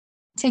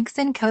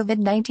Tigsun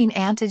COVID-19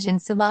 Antigen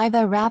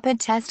Saliva Rapid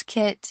Test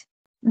Kit.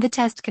 The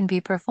test can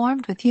be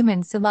performed with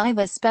human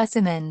saliva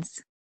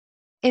specimens.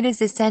 It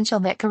is essential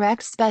that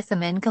correct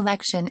specimen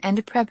collection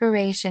and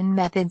preparation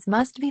methods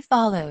must be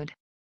followed.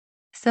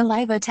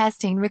 Saliva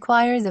testing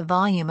requires a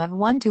volume of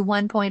 1 to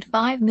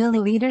 1.5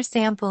 milliliter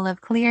sample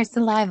of clear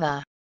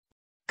saliva.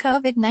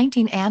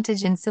 COVID-19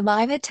 Antigen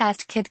Saliva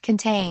Test Kit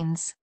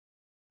contains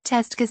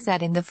test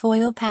cassette in the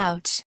foil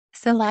pouch,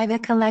 saliva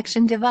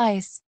collection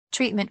device,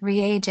 treatment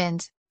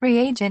reagent,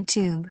 reagent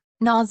tube,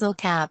 nozzle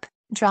cap,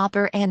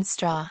 dropper and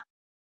straw.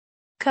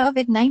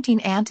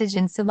 COVID-19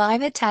 Antigen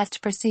Saliva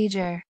Test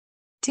Procedure.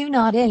 Do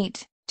not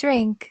eat,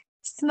 drink,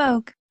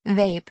 smoke,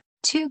 vape,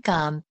 chew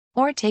gum,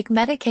 or take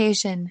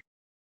medication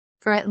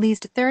for at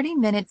least 30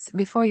 minutes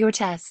before your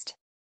test.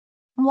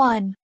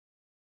 1.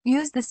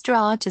 Use the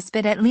straw to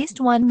spit at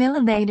least 1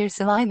 milliliter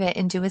saliva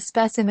into a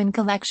specimen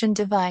collection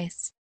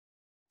device.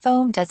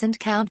 Foam doesn't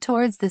count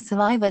towards the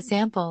saliva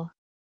sample.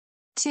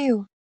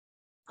 2.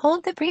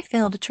 Hold the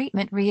pre-filled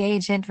treatment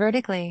reagent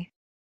vertically.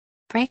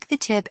 Break the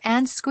tip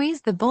and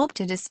squeeze the bulb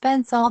to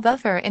dispense all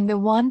buffer in the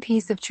one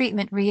piece of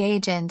treatment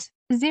reagent,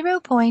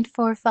 0.45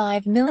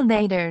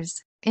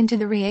 milliliters, into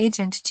the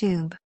reagent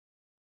tube.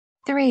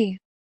 3.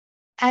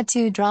 Add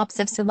 2 drops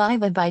of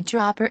saliva by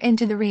dropper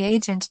into the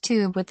reagent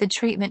tube with the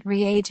treatment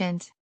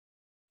reagent.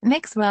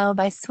 Mix well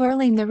by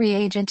swirling the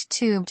reagent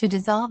tube to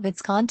dissolve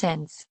its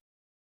contents.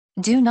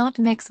 Do not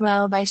mix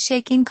well by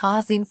shaking,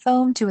 causing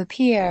foam to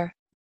appear.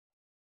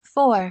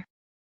 4.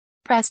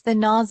 Press the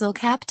nozzle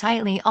cap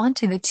tightly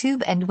onto the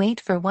tube and wait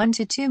for 1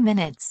 to 2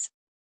 minutes.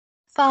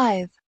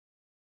 5.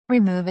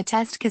 Remove a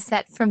test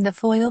cassette from the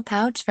foil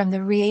pouch from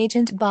the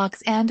reagent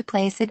box and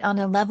place it on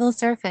a level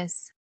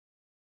surface.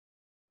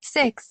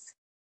 6.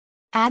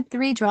 Add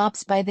 3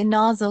 drops by the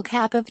nozzle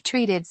cap of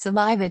treated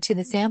saliva to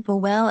the sample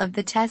well of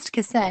the test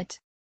cassette.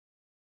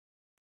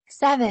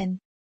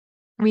 7.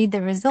 Read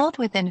the result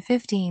within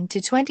 15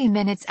 to 20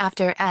 minutes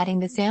after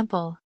adding the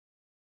sample.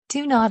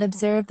 Do not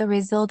observe the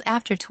result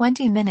after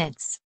 20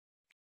 minutes.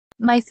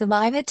 My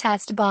saliva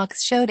test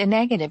box showed a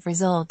negative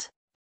result.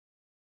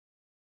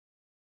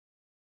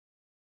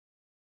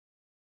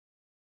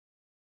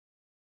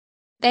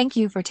 Thank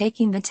you for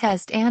taking the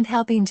test and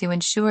helping to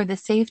ensure the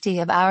safety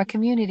of our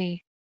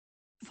community.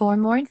 For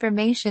more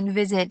information,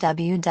 visit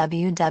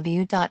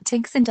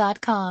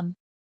www.tigsun.com.